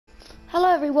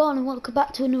Hello everyone and welcome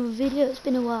back to another video. It's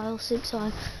been a while since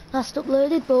I last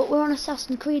uploaded, but we're on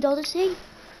Assassin's Creed Odyssey.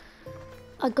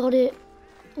 I got it,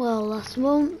 well, last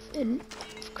month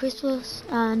for Christmas,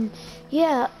 and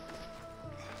yeah,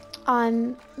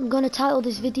 I'm going to title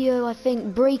this video, I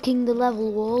think, Breaking the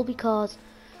Level Wall, because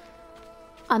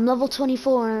I'm level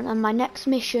 24 and my next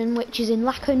mission, which is in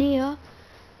Laconia,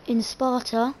 in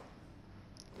Sparta,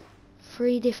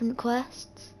 3 different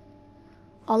quests,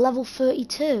 are level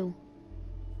 32.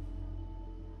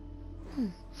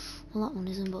 Well, that one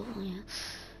isn't, but yeah.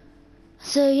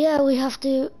 So yeah, we have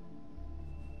to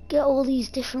get all these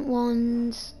different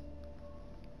ones,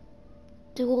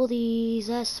 do all these.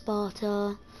 There's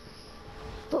Sparta.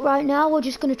 But right now we're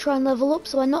just going to try and level up.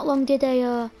 So I not long did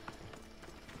a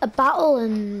battle,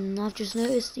 and I've just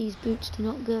noticed these boots do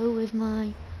not go with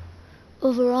my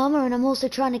other armor, and I'm also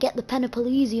trying to get the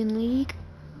Peloponnesian League,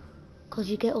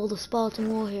 because you get all the Spartan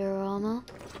war hero armor.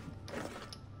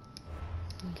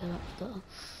 Okay, that's better.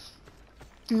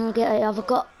 And I'll get it. I've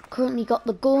currently got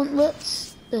the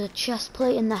gauntlets, the chest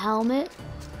plate, and the helmet.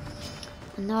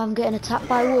 And now I'm getting attacked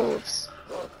by wolves.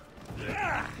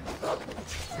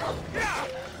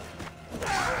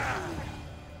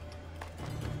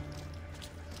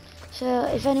 So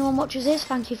if anyone watches this,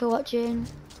 thank you for watching.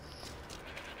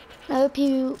 I hope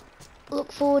you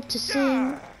look forward to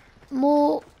seeing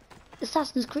more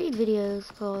Assassin's Creed videos,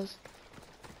 because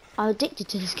I'm addicted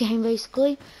to this game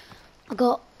basically. I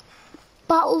got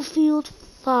Battlefield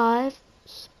 5,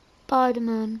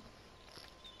 Spider-Man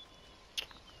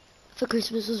for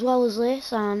Christmas, as well as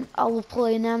this, and I will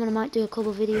play them, and I might do a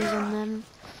couple of videos on them.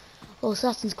 Well,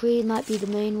 Assassin's Creed might be the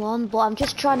main one, but I'm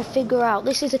just trying to figure out.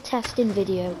 This is a testing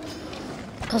video,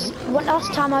 because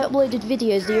last time I uploaded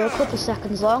videos, they were a couple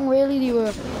seconds long. Really, they were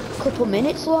a couple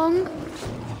minutes long,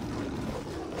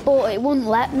 but it wouldn't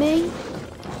let me.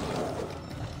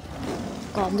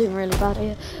 God, I'm doing really bad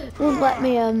here. It wouldn't let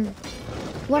me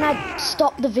when I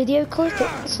stopped the video clip,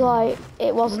 it's like,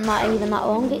 it wasn't even that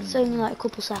long, it's only like a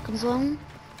couple seconds long.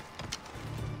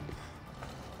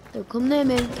 Don't come near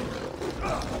me.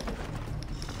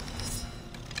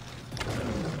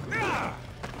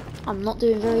 I'm not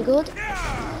doing very good.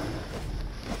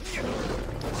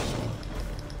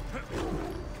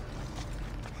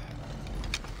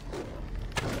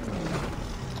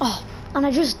 Oh, and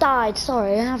I just died,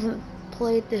 sorry, I haven't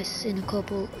played this in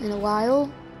a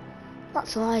while.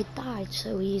 That's why I died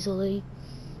so easily.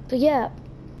 But yeah,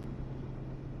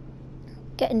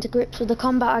 getting to grips with the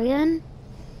combat again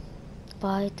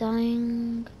by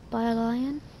dying by a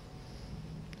lion.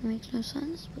 It makes no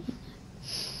sense, but you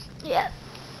know. Yeah,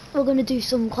 we're gonna do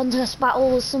some contest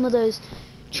battles, some of those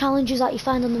challenges that you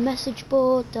find on the message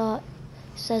board that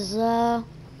says there.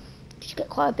 You get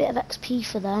quite a bit of XP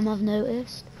for them, I've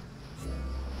noticed.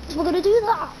 So we're gonna do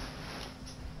that.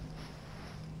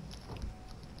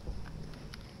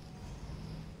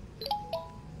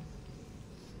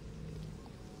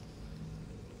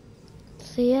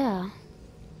 So yeah,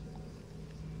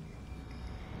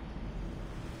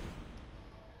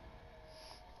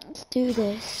 let's do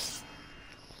this.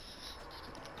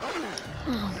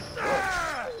 Oh.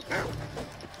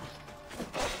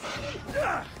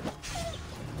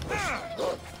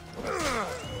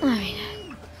 There we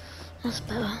go. That's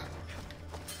better.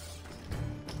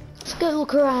 Let's go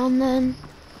look around then.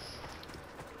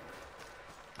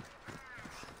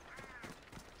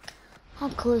 How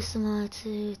close am I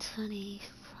to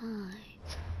 25?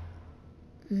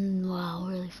 Wow,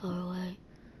 really far away.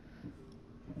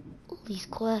 All these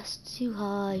quests, too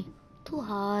high. Too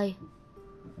high.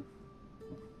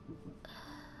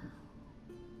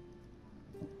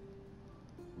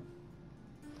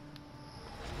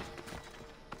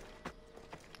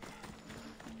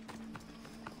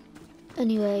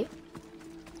 Anyway,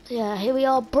 so yeah, here we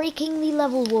are, breaking the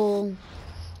level wall.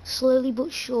 Slowly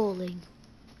but surely.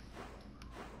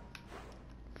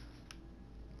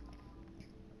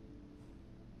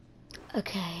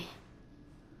 Okay,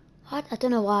 I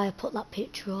don't know why I put that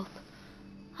picture up.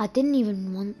 I didn't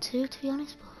even want to be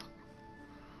honest,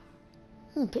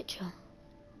 but picture.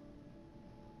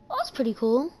 Oh, that's pretty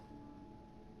cool.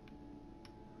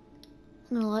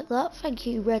 I'm gonna like that. Thank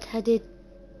you, red-headed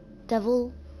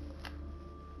devil.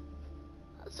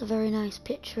 That's a very nice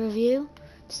picture of you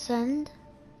to send.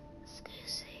 Let's go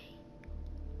see.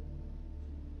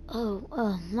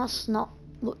 Oh, that's not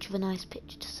much of a nice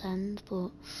picture to send,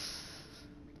 but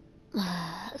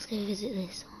let's go visit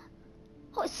this one.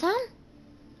 Oh, it's Sam.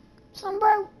 Sam,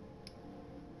 bro.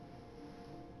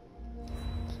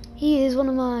 He is one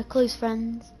of my close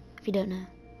friends, if you don't know.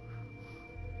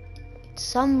 It's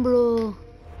Sam, bro.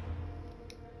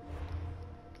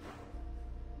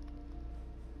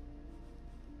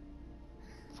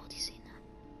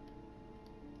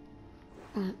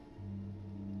 Right.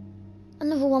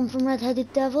 Another one from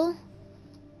Red-Headed Devil.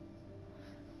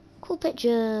 Cool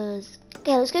pictures.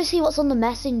 Okay, let's go see what's on the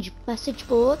message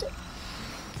board.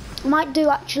 I might do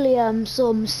actually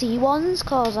some sea ones,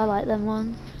 cause I like them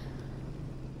ones.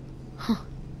 Huh.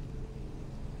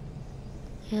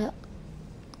 Yeah.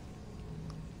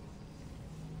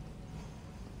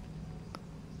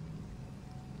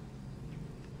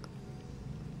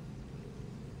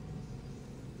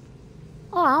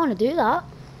 Oh, I want to do that.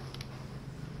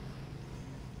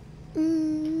 I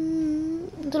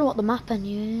don't know what the map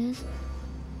menu is.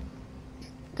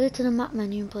 Go to the map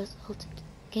menu and press Alt to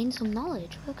gain some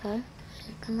knowledge. Okay.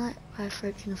 Can light by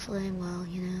approaching a flame well,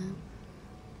 you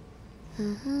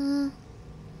know.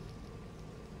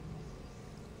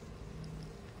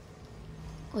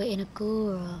 Wait, in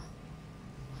Agora.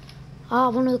 Ah,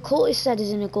 one of the cultists said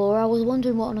is in Agora. I was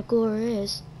wondering what an Agora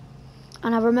is.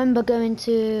 And I remember going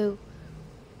to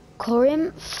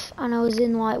Corinth, and I was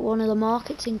in like one of the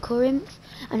markets in Corinth,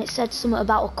 and it said something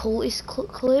about a cultist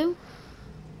clue.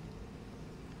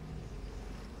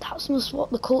 That's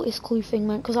what the cultist clue thing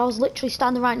meant, because I was literally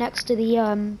standing right next to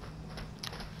the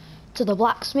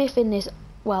blacksmith in this,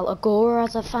 well, Agora,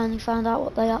 as I finally found out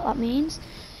what that means,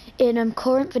 in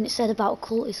Corinth, and it said about a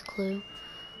cultist clue.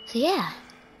 So yeah.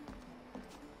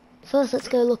 First, let's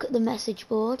go look at the message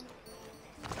board.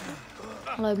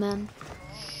 Hello, man.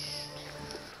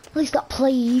 At least that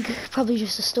plague, probably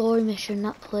just a story mission,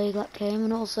 that plague that came,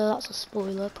 and also that's a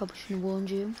spoiler, probably shouldn't have warned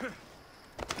you.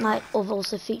 Like, I've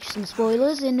also featured some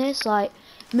spoilers in this, like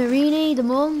Marini, the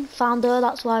mum, found her,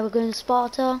 that's why we're going to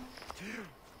Sparta.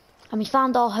 And we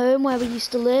found our home where we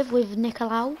used to live with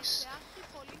Nikolaos.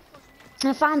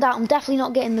 And I found out I'm definitely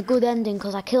not getting the good ending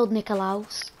because I killed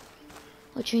Nikolaos.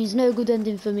 Which means no good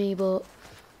ending for me, but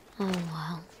oh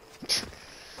well.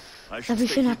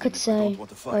 Everything I could say,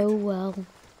 oh well.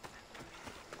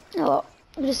 Oh,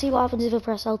 I'm gonna see what happens if I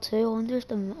press L2. I wonder if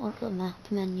what the map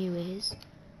menu is.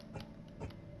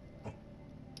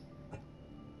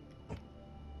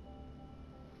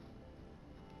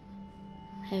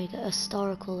 Here we go,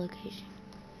 historical location.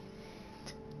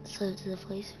 So to the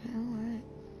place. Alright.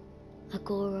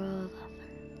 Agora of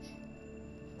Athens.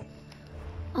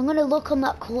 I'm gonna look on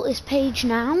that cultist page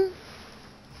now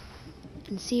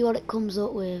and see what it comes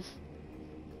up with.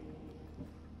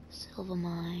 Silver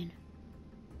mine.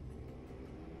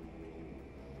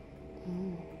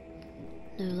 Ooh.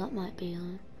 No, that might be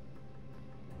on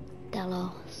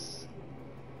Delos.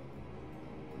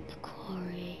 The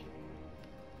quarry.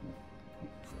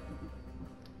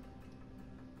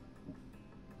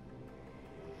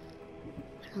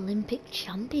 An Olympic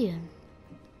champion.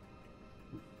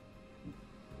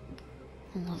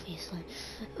 Well, obviously.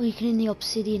 Weakening the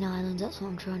Obsidian Islands, that's what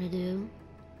I'm trying to do.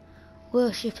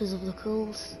 Worshippers of the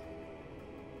cults.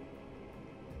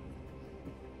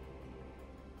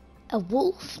 A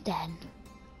wolf den.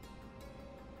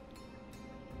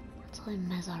 That's like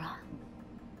Mezara.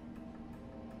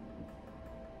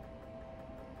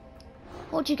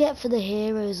 What do you get for the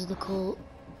heroes of the cult?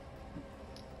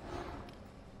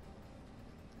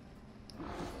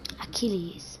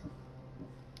 Achilles.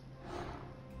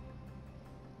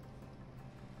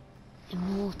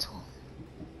 Immortal.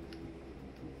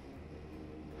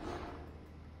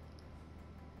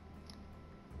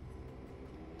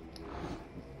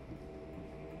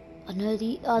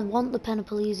 I want the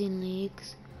Peloponnesian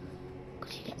Leagues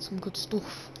because you get some good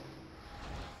stuff.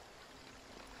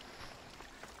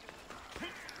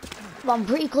 But I'm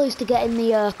pretty close to getting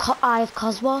the Eye of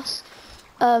Cosmos.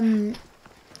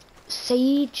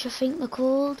 Sage, I think they're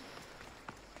called.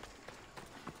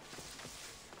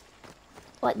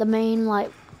 Like the main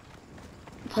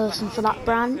person for that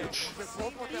branch.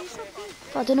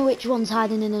 But I don't know which one's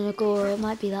hiding in an Agora. It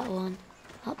might be that one.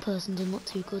 That person doesn't look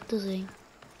too good, does he?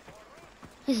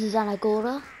 This is an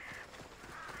Agora.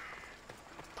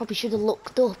 Probably should have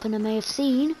looked up and I may have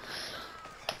seen.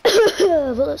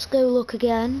 But let's go look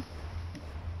again.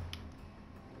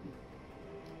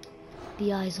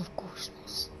 The Eyes of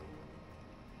Cosmos.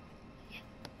 Yep.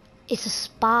 It's a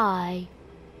spy.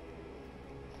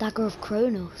 Dagger of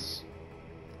Kronos.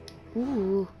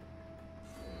 Ooh.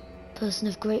 Person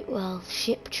of great wealth.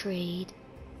 Ship trade.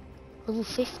 Level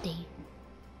 50.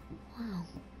 Wow.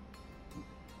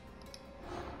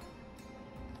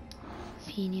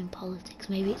 Athenian politics.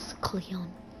 Maybe it's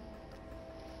Cleon.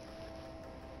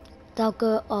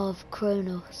 Dagger of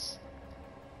Kronos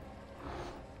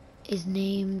is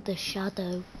named the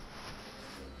Shadow.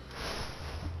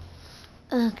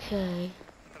 Okay.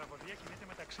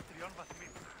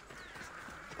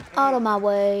 Out of my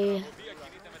way.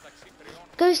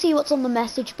 Go see what's on the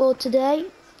message board today.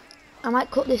 I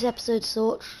might cut this episode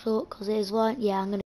short because it is like, yeah, I'm gonna